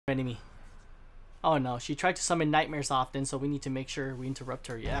enemy. Oh no, she tried to summon nightmares often, so we need to make sure we interrupt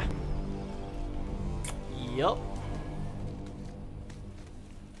her. Yeah. Yup.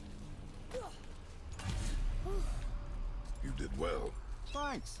 You did well.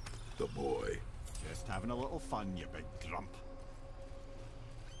 Thanks. The boy. Just having a little fun, you big grump.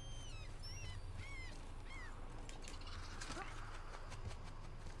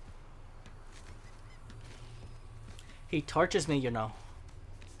 He tortures me, you know.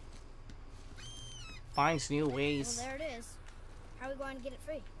 Finds new ways. Well, there it is. How are we going to get it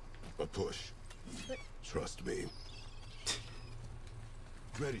free? A push. But Trust me.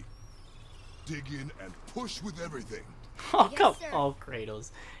 Ready. Dig in and push with everything. Oh, Yes, come. sir. Oh,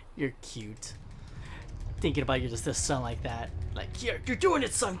 Kratos. You're cute. Thinking about your just a son like that. Like, yeah, you're doing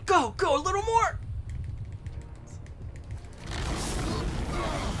it, son. Go, go, a little more.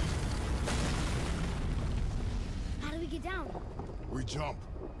 how do we get down? We jump.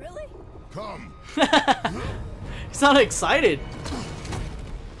 Really? Come. He's not excited.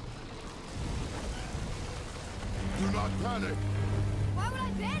 Do not panic. Why would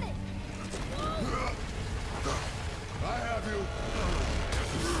I panic? I have you.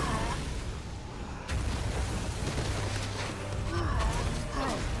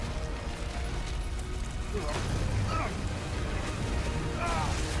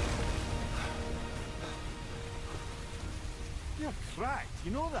 You're cracked,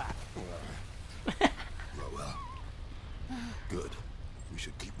 you know that? Well. Good. We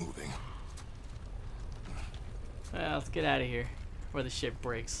should keep moving. Well, let's get out of here before the ship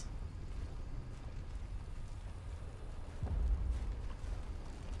breaks.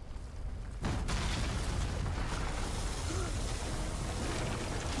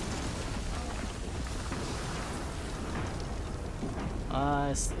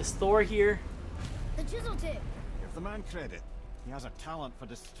 Is Thor here? The chisel tip. Give the man credit. He has a talent for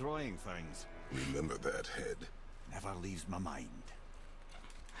destroying things. Remember that head. Never leaves my mind.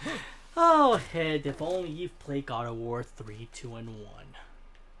 Oh, Head, if only you've played God of War 3, 2, and 1.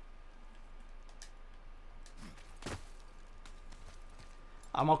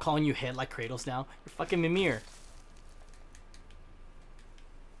 I'm all calling you Head like Kratos now. You're fucking Mimir.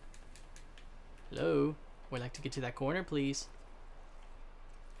 Hello? Would like to get to that corner, please?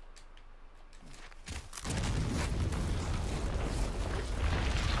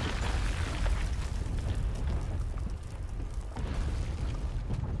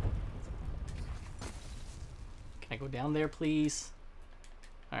 Can I go down there, please?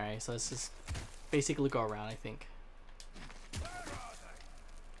 Alright, so let's just basically go around, I think. Where are they?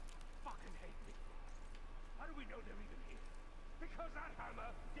 Fucking hate me. How do we know they're even here? Because that hammer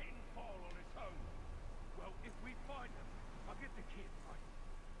didn't fall on its own. Well, if we find them, I'll get the kid, right?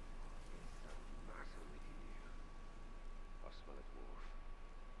 It's a matter here. I smell a dwarf.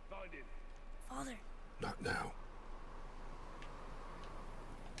 Find him. Father. Not now.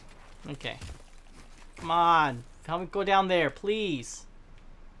 Okay. Come on. Help me go down there, please.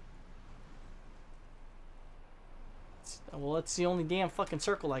 Well, it's the only damn fucking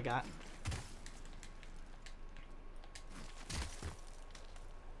circle I got.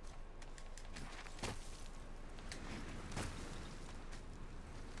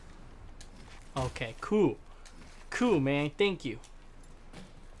 Okay, cool. Cool, man. Thank you.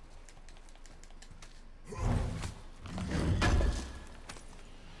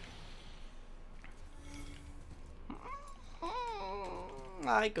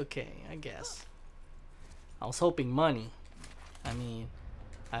 Like, okay, I guess. I was hoping money. I mean,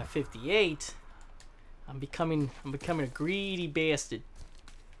 I have 58. I'm becoming a greedy bastard.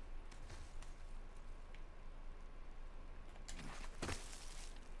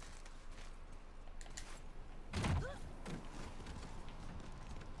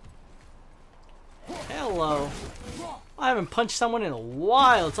 Hello. I haven't punched someone in a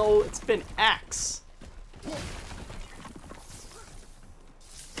while. It's been axe.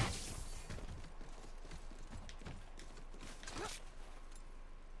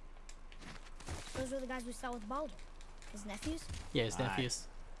 Those were the guys we saw with Baldur. His nephews? Yeah, his Aye. nephews.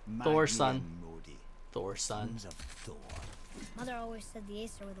 Magni Thor's son. and Modi, Thor's son. sons of Thor. Mother always said the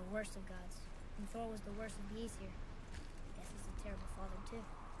Aesir were the worst of gods. And Thor was the worst of the Aesir. Guess he's a terrible father, too.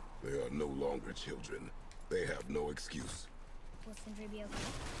 They are no longer children. They have no excuse. Will Sindri be okay?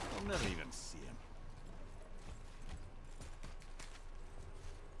 I'll never even see him.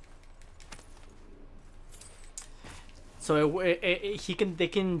 So they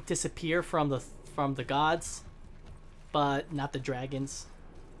can disappear from the gods, but not the dragons.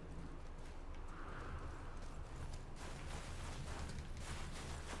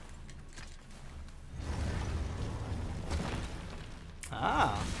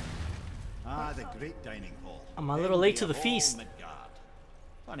 Ah. Ah, the great dining hall. I'm a little late to Envy the of feast. all Midgard.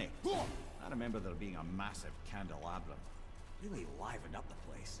 Funny, I remember there being a massive candelabrum. Really livened up the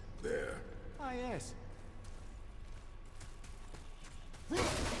place. There. Ah, yes.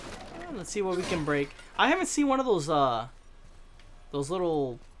 Let's see what we can break. I haven't seen one of those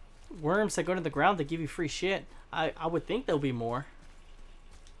little worms that go into the ground that give you free shit. I would think there'll be more.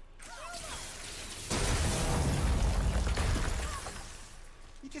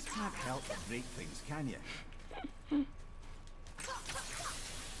 You just can't help but break things, can you?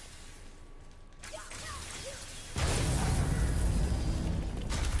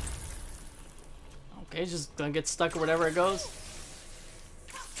 Okay, just gonna get stuck or whatever it goes.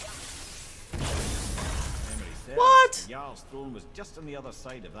 Memory serves, What? the Jarl's throne was just on the other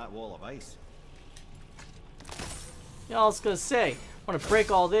side of that wall of ice. Yeah, I was gonna say, I want to break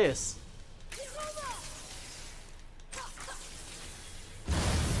all this.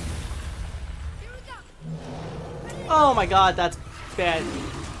 Oh my god, that's bad.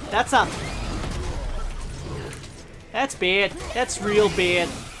 That's not. That's bad. That's real bad.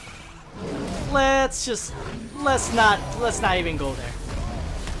 Let's not even go there.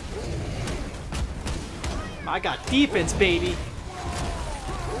 I got defense, baby.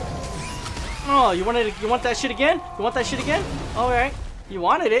 Oh, you want that shit again? You want that shit again? All right. You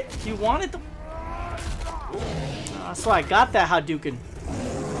wanted it. You wanted the. So I got that Hadouken.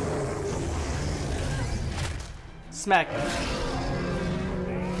 Smack.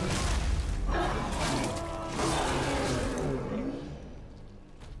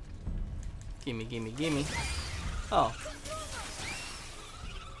 Gimme, gimme, gimme. Oh.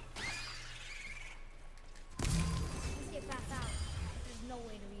 Let's get back out. There's no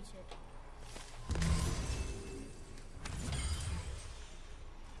way to reach it.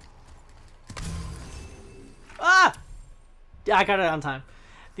 Ah! Yeah, I got it on time.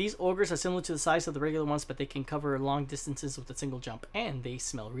 These ogres are similar to the size of the regular ones, but they can cover long distances with a single jump, and they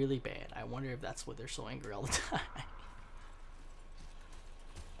smell really bad. I wonder if that's why they're so angry all the time.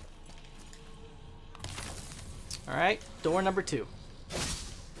 Alright, door number 2.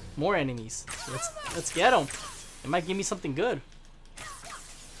 More enemies. Let's get them. It might give me something good.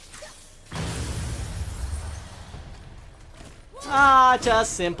 Ah,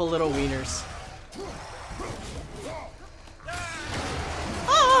 just simple little wieners.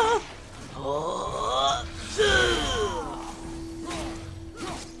 Ah! Oh.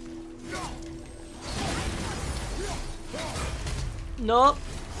 Nope.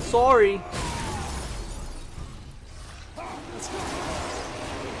 Sorry.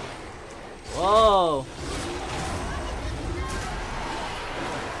 Whoa.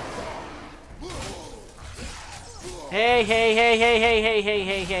 Hey, hey, hey, hey, hey, hey, hey,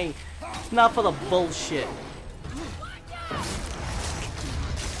 hey, hey. Enough of the bullshit.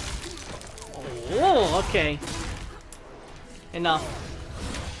 Oh, okay. Enough.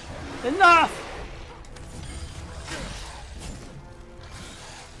 Enough!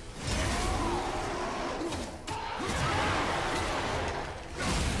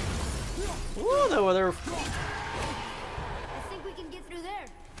 Ooh, they're... I think we can get through there.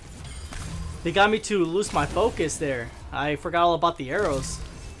 They got me to lose my focus there. I forgot all about the arrows.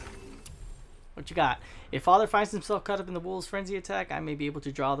 What you got? If Father finds himself caught up in the wolf's frenzy attack, I may be able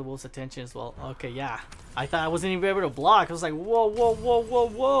to draw the wolf's attention as well. Okay, yeah. I thought I wasn't even able to block. I was like, whoa, whoa, whoa, whoa,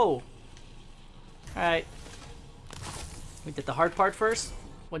 whoa. Alright. We did the hard part first.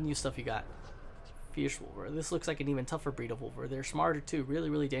 What new stuff you got? Fierce Wolver. This looks like an even tougher breed of Wolver. They're smarter too. Really,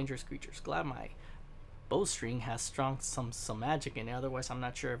 really dangerous creatures. Glad my bowstring has some magic in it. Otherwise, I'm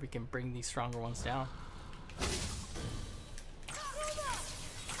not sure if we can bring these stronger ones down.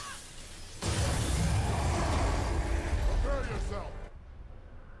 Prepare yourself.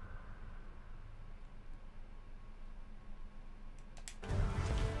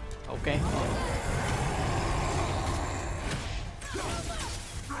 Okay.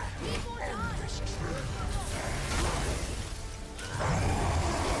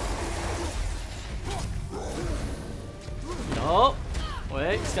 Oh,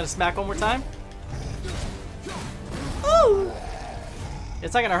 wait, it's gonna smack one more time. Ooh!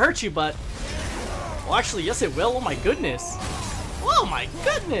 It's not gonna hurt you, but... Well, actually, yes it will. Oh my goodness. Oh my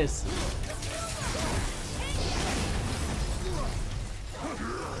goodness!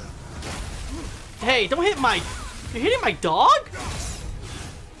 Hey, don't hit my... You're hitting my dog?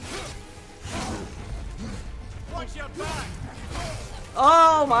 Watch your back!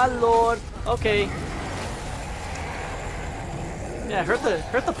 Oh my lord. Okay. Yeah, hurt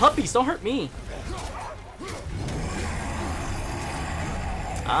the puppies. Don't hurt me.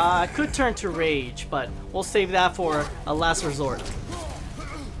 I could turn to rage, but we'll save that for a last resort.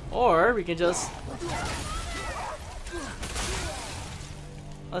 Or we can just...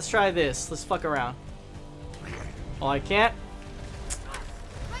 Let's try this. Let's fuck around. Oh, I can't?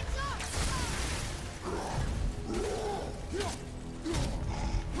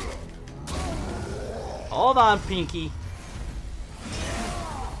 Hold on, Pinky.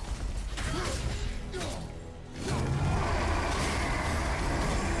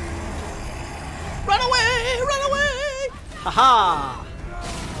 Run away! Run away! Haha!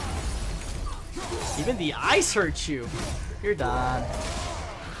 Even the ice hurts you. You're done.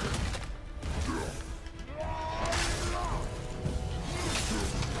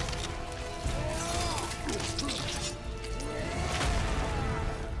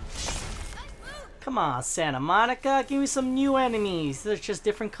 Come on, Santa Monica, give me some new enemies. They're just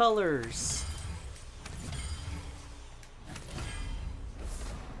different colors.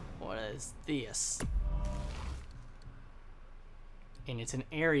 What is this? And it's an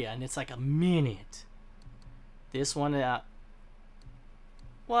area, and it's like a minute. This one,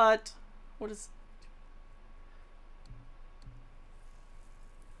 what? What is...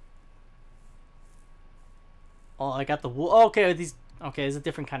 Oh, I got the wool. Okay, these... Okay, it's a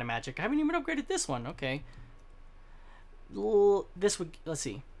different kind of magic. I haven't even upgraded this one. Okay. This would... Let's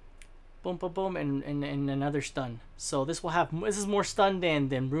see. Boom, boom, boom, and another stun. So this will have... This is more stun than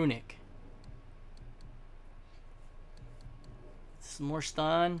runic. This is more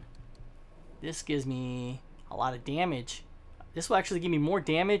stun. This gives me a lot of damage. This will actually give me more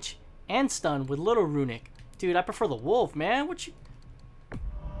damage and stun with little runic. Dude, I prefer the wolf, man. What you...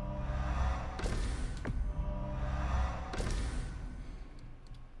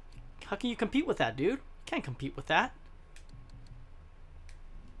 How can you compete with that, dude? Can't compete with that.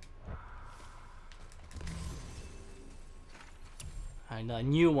 And a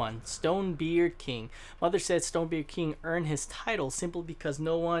new one, Stonebeard King. Mother said Stonebeard King earned his title simply because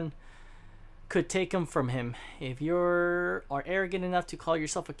no one could take him from him. If you are arrogant enough to call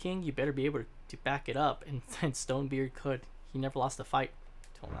yourself a king, you better be able to back it up. And Stonebeard could. He never lost a fight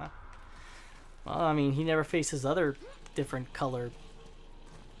till now. Well, I mean, he never faces other different color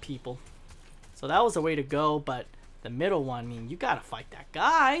people. So that was the way to go, but the middle one, I mean, you gotta fight that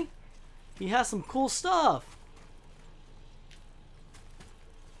guy. He has some cool stuff.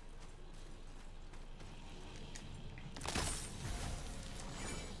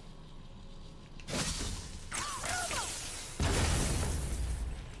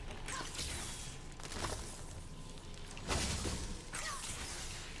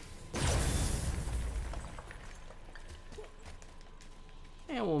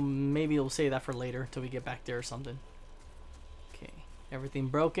 And maybe we'll save that for later until we get back there or something. Okay, everything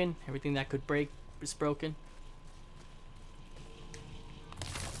broken. Everything that could break is broken.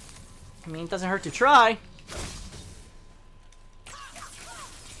 I mean, it doesn't hurt to try.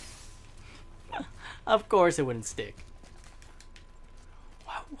 Of course it wouldn't stick.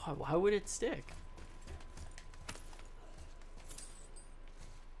 Why would it stick?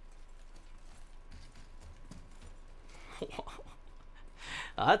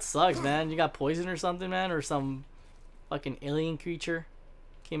 Oh, that sucks, man. You got poison or something, man? Or some fucking alien creature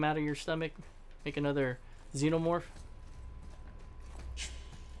came out of your stomach? Make another xenomorph?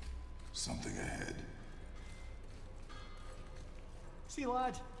 Something ahead. See,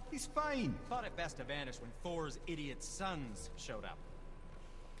 lad, he's fine. Thought it best to vanish when Thor's idiot sons showed up.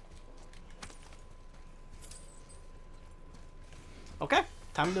 Okay,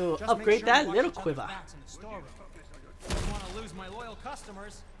 time to Just upgrade make sure that you watch little each other's quiver. backs in the storeroom. Don't want to lose my loyal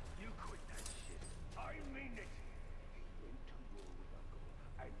customers. You quit that shit. I mean it. He went to war with Uncle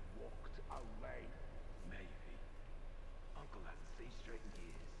and walked away. Maybe. Uncle hasn't seen straight in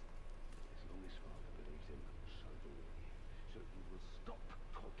years. As long as Father believes him, so do we. So you will stop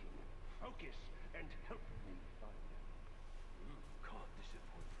talking, focus, and help me find him. You can't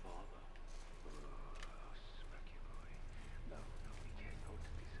disappoint Father. I'll smack you, boy. No, we can't go to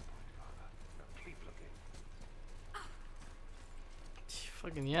disappoint Father. Now keep looking.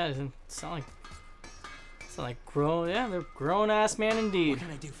 Fucking yeah, it doesn't sound like grown. Yeah, they're grown ass man indeed. What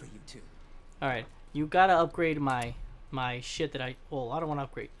can I do for you two? All right, you gotta upgrade my shit that I. Well, I don't want to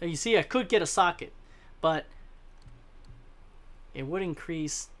upgrade. You see, I could get a socket, but it would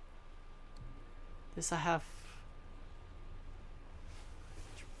increase. This I have.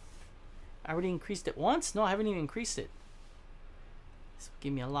 I already increased it once. No, I haven't even increased it. This will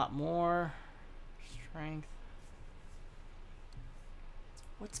give me a lot more strength.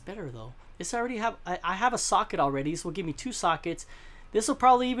 What's better though? This I already have. I have a socket already. This will give me 2 sockets. This will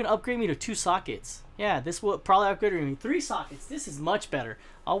probably even upgrade me to 2 sockets. Yeah, this will probably upgrade me to 3 sockets. This is much better.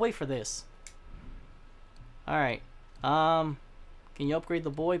 I'll wait for this. All right. Can you upgrade the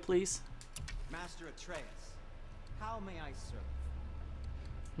boy, please? Master Atreus, how may I serve?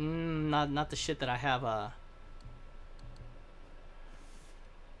 Not the shit that I have.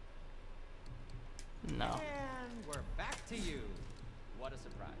 No. And we're back to you. What a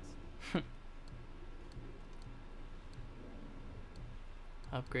surprise.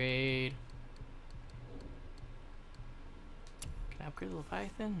 Upgrade. Can I upgrade the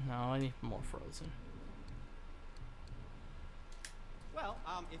Leviathan? No, I need more Frozen. Well,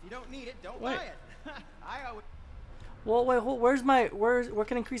 if you don't need it, don't Wait. buy it. I always... Well, wait, where's my, where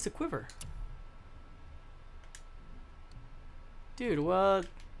can I increase the quiver? Dude, what?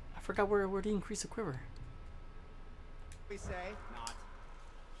 I forgot where to increase the quiver. We say not.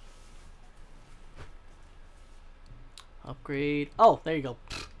 Upgrade. Oh, there you go.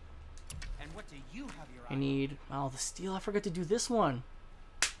 And what do you have your I eye need, oh, the steel. I forgot to do this one.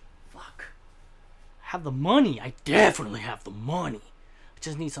 Fuck. I have the money. I definitely have the money. I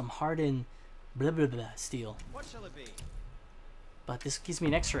just need some hardened blah blah blah steel. on? What shall it be? But this gives me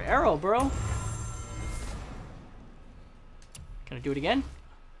an extra arrow, bro. Can I do it again?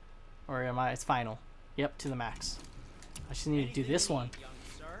 Or am I, it's final? Yep, to the max. I just need to do this one. Young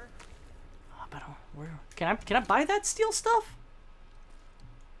sir? Oh, but where can I buy that steel stuff?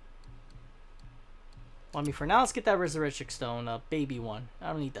 Well, I mean, for now, let's get that resurrection stone, baby one.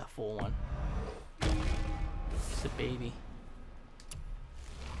 I don't need that full one. Just a baby.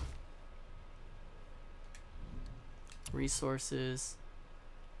 Resources.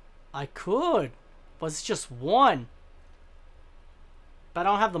 I could, but it's just one. But I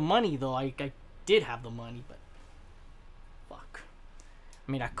don't have the money though. I did have the money, but fuck.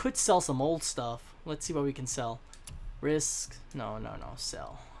 I mean, I could sell some old stuff. Let's see what we can sell. Risk. No.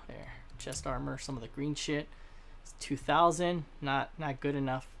 Sell. There. Chest armor. Some of the green shit. It's 2,000. Not good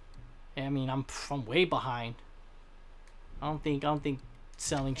enough. I mean, I'm way behind. I don't think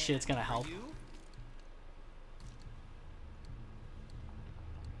selling shit's gonna help. You?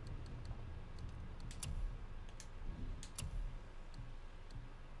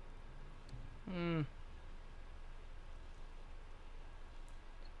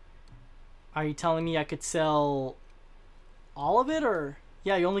 Are you telling me I could sell all of it, or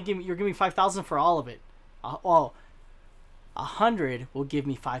yeah, you're giving me 5,000 for all of it? Oh, 100 will give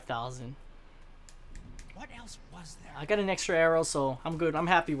me 5,000. What else was there? I got an extra arrow, so I'm good. I'm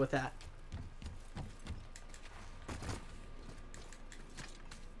happy with that.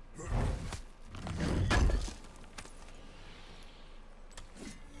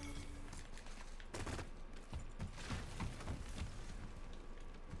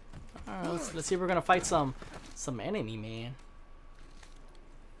 Alright, let's see if we're gonna fight some enemy, man.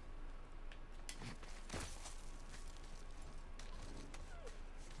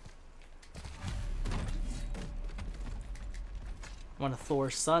 One of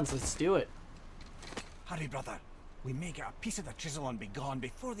Thor's sons. Let's do it. Hurry, brother. We may get a piece of the chisel and be gone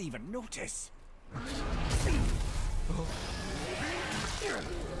before they even notice.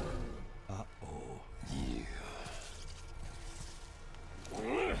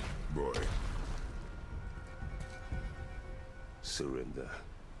 Boy. Surrender.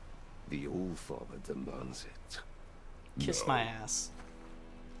 The All-Father demands it. Kiss my ass.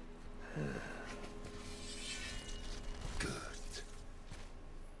 Good.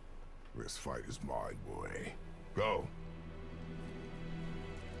 This fight is mine, boy. Go.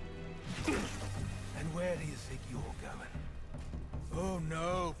 And where do you think you're going? Oh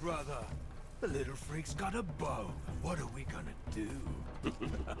no, brother. The little freak's got a bow. What are we gonna do?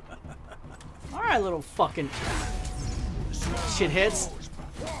 Alright, little fucking shitheads.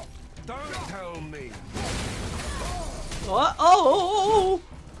 Don't tell me. Oh.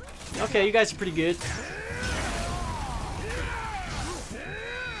 Okay, you guys are pretty good.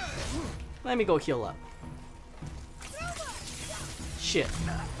 Let me go heal up. Shit.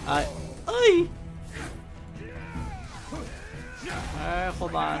 Alright,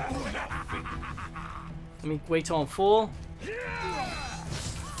 hold on. Let me wait till I'm full.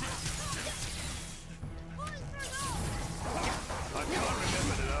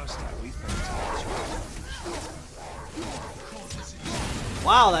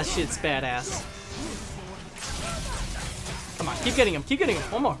 Wow, that shit's badass. Come on, keep getting him, keep getting him.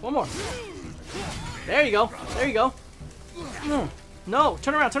 One more. There you go. No,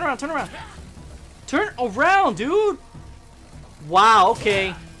 turn around. Turn around, dude. Wow,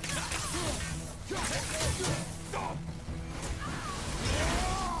 okay.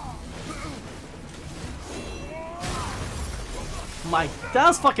 That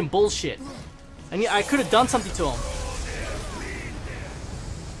was fucking bullshit. I could have done something to him.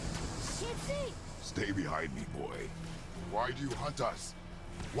 Stay behind me, boy. Why do you hunt us?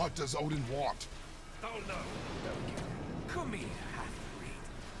 What does Odin want? Oh no. Come here, half-breed.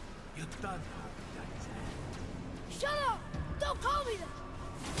 You done harmed that hand. Shut up! Don't call me that!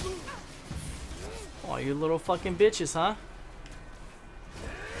 Oh, you little fucking bitches, huh?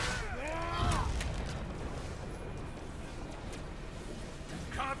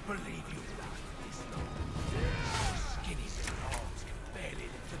 Can't believe you lasted this long. Skinny little arms can barely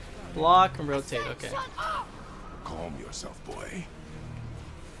lift the phone. Block and rotate. Okay. Shut up! Calm yourself, boy.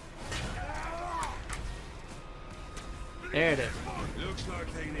 There it is. Looks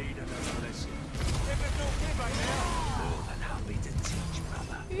like they need another lesson. If it's okay by now, more than happy to teach,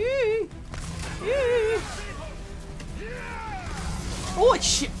 brother. Oh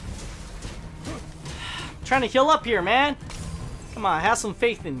shit! Trying to heal up here, man. Come on, have some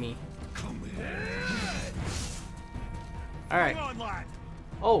faith in me. Come here. All right. Come on, lad.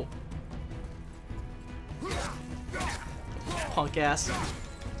 Oh. Punk ass. You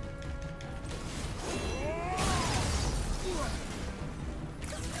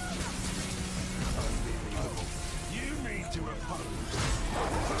need to oppose.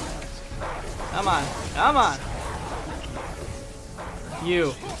 Come on, come on.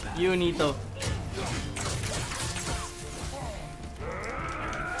 You need the.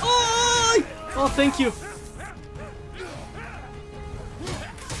 Oh! Oh, thank you.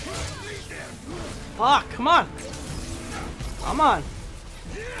 Fuck, come on. Come on.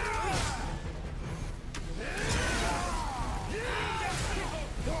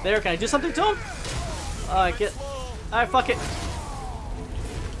 There, can I do something to him? Get. Alright, fuck it.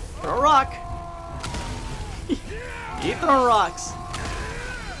 Throw a rock. Keep throwing rocks.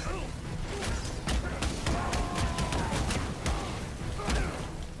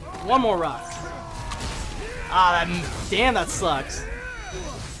 One more rock. Ah, damn, that sucks.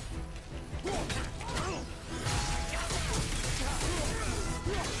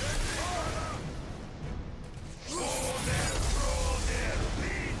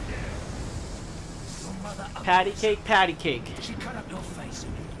 Patty cake, patty cake. She cut up your face.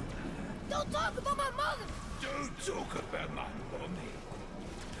 Don't talk about my mother! Don't talk about my mommy.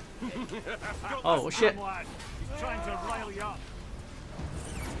 Oh shit. He's trying to rile you up.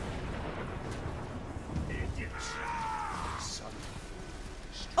 Son.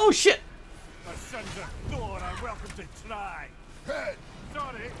 Oh shit. My sons are thorn. I'm welcome to try. Head!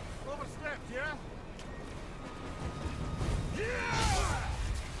 Sorry, overstepped, yeah?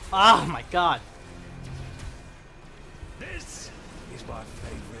 Oh my god. This is my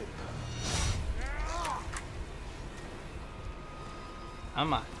favorite.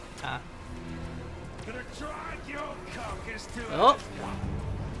 Come on. Gonna drag your carcass to Oh.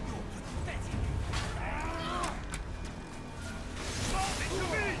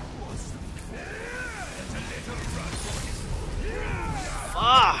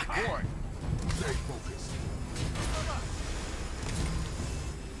 Fuck. Boy, stay focused.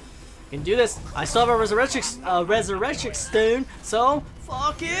 Can do this. I still have a resurrection stone, so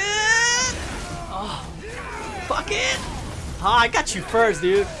fuck it. Oh, fuck it. Ah, I got you first,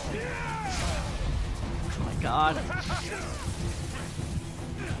 dude. Oh my god.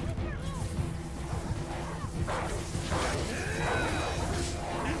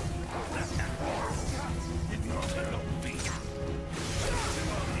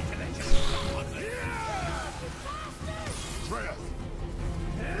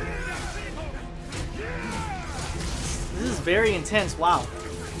 This is very intense. Wow.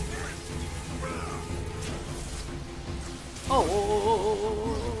 Oh.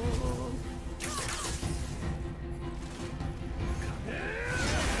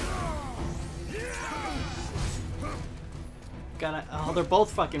 Gotta. Oh, they're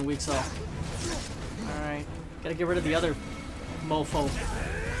both fucking weak, so. Alright. Gotta get rid of the other mofo.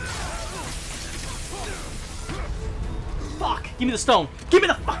 Fuck! Give me the stone! Give me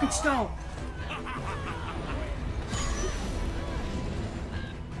the fucking stone!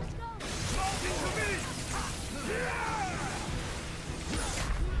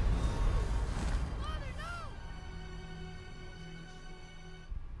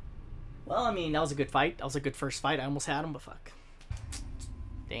 Well, I mean, that was a good fight. That was a good first fight. I almost had him, but fuck.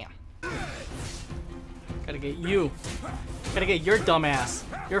 Damn. Gotta get you. Gotta get your dumb ass.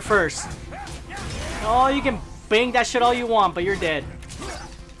 You're first. Oh, you can bang that shit all you want, but you're dead.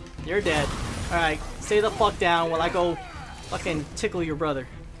 You're dead. Alright, stay the fuck down while I go fucking tickle your brother.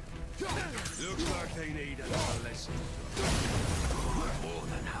 Looks like they need another lesson. More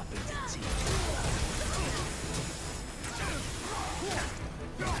than happy to teach.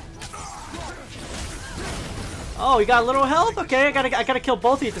 Oh, you got a little health? Okay, I gotta kill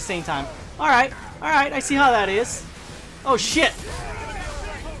both of you at the same time. Alright, I see how that is. Oh shit!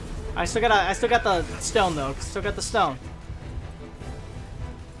 I still got the stone though. Still got the stone.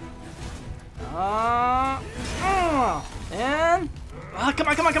 And come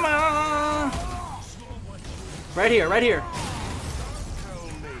on, come on, come on! Right here, right here.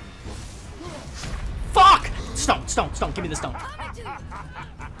 Fuck! Stone, stone, stone. Give me the stone.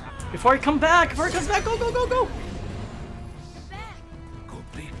 Before he comes back, go, go, go, go!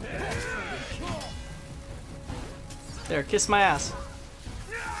 There, kiss my ass.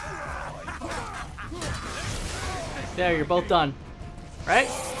 There, you're both done. Right?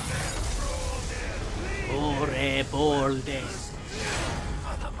 Ore bolde. There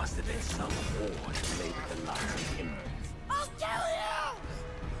must have been some war to lay with the lives of him. I'll kill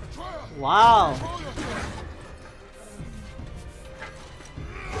you! Wow.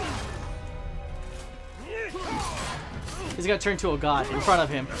 He's gonna turn to a god in front of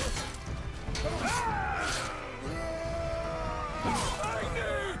him.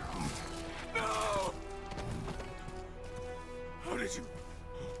 No! How did you?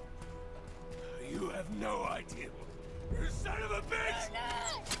 You have no idea. You son of a bitch!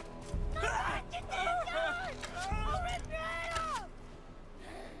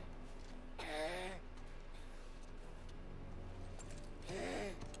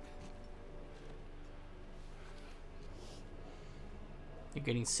 You're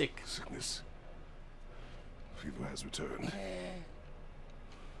getting sick. Sickness. Fever has returned.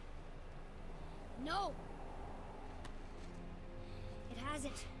 No. It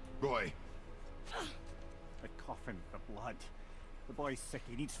hasn't. Roy, A coffin for blood. The boy's sick,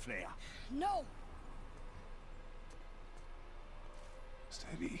 he needs Freya. No.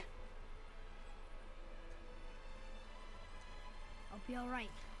 steady. I'll be all right.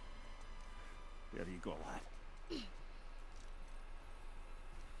 There you go, lad.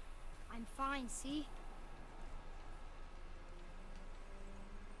 I'm fine, see?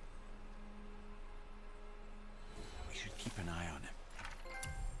 We should keep an eye on him.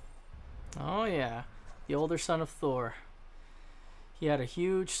 Oh yeah, the older son of Thor. He had a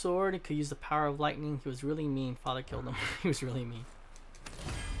huge sword. He could use the power of lightning. He was really mean. Father killed him. He was really mean.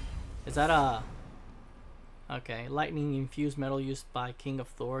 Is that a... Okay, lightning infused metal used by King of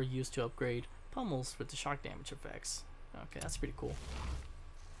Thor, used to upgrade pummels with the shock damage effects. Okay, that's pretty cool.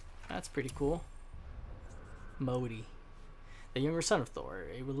 That's pretty cool. Modi, the younger son of Thor,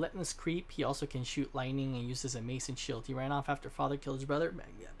 a relentless creep. He also can shoot lightning and uses a mason shield. He ran off after father killed his brother. Man,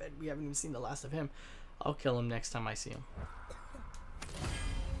 yeah, I bet we haven't even seen the last of him. I'll kill him next time I see him.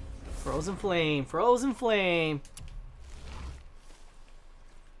 Frozen flame, frozen flame.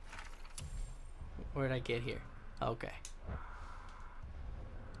 Where did I get here? Okay.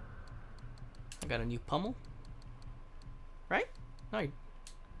 I got a new pummel. Right? No.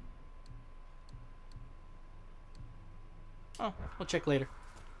 Oh, we'll check later.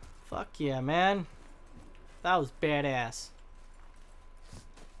 Fuck yeah, man. That was badass.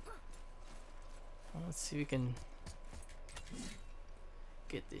 Well, let's see if we can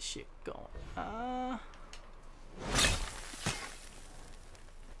get this shit going.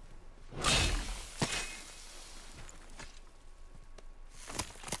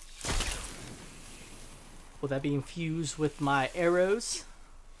 Will that be infused with my arrows?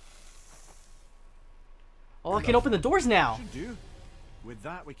 Oh, I can open the doors now. Should do. With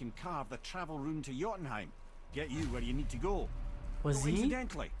that, we can carve the travel rune to Jotunheim. Get you where you need to go. Was Oh, he?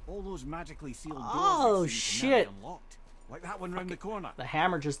 Incidentally, all those magically sealed doors Oh, that seem to never shit. be unlocked. Like that one round the corner. The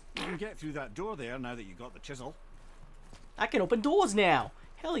hammer just... You can get through that door there now that you got the chisel. I can open doors now.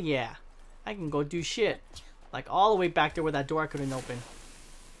 Hell yeah. I can go do shit. Like all the way back there where that door I couldn't open.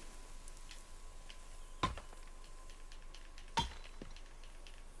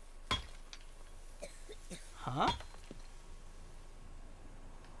 Huh?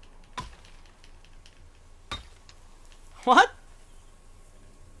 What?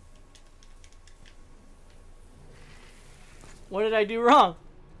 What did I do wrong?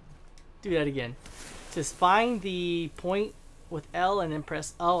 Do that again. Just find the point with L and then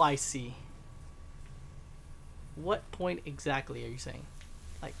press... Oh, I see. What point exactly are you saying?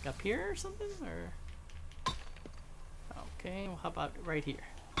 Like up here or something? Or... Okay, well, how about right here?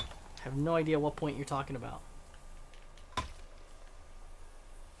 I have no idea what point you're talking about.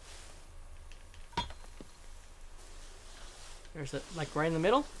 There's a... Like right in the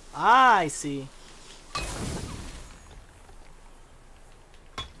middle? Ah, I see.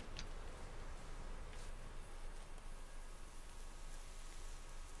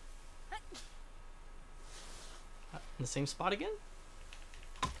 In the same spot again?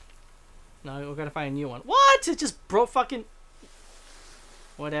 No, we gotta find a new one. What? It just broke fucking...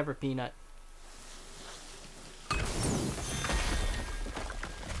 Whatever, Peanut.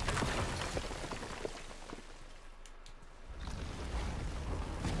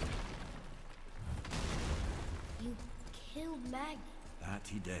 That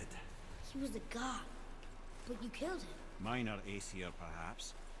he did. He was a god, but you killed him. Minor Aesir,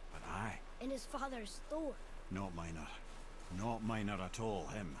 perhaps, but I. And his father's Thor. Not minor. Not minor at all,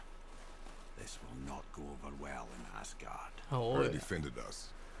 him. This will not go over well in Asgard. Oh, I defended us.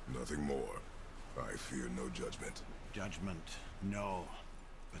 Nothing more. I fear no judgment. Judgment, no.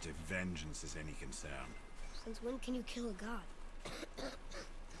 But if vengeance is any concern. Since when can you kill a god?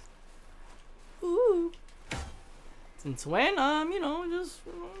 ooh. Since when? You know, I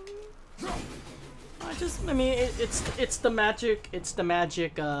mean, it's the magic,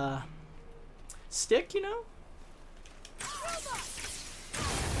 stick, you know?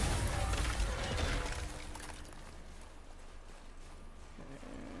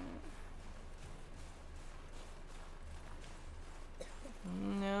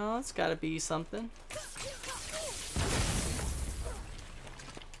 No, it's gotta be something.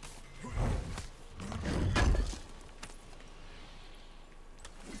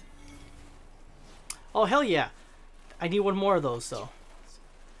 Oh, hell yeah. I need one more of those, though.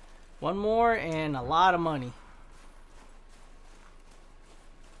 One more and a lot of money.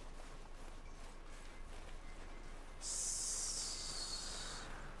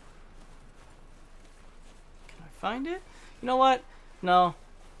 Can I find it? You know what? No.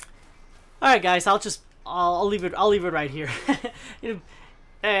 Alright, guys. I'll leave it right here.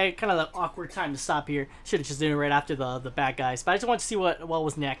 Kind of an awkward time to stop here. Should have just done it right after the bad guys. But I just want to see what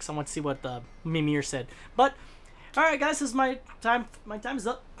was next. I want to see what the Mimir said. But all right, guys, this is my time. My time is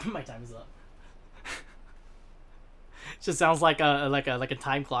up. My time is up. Just sounds like a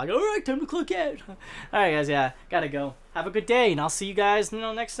time clock. All right, time to clock out. All right, guys. Yeah, gotta go. Have a good day, and I'll see you guys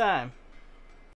next time.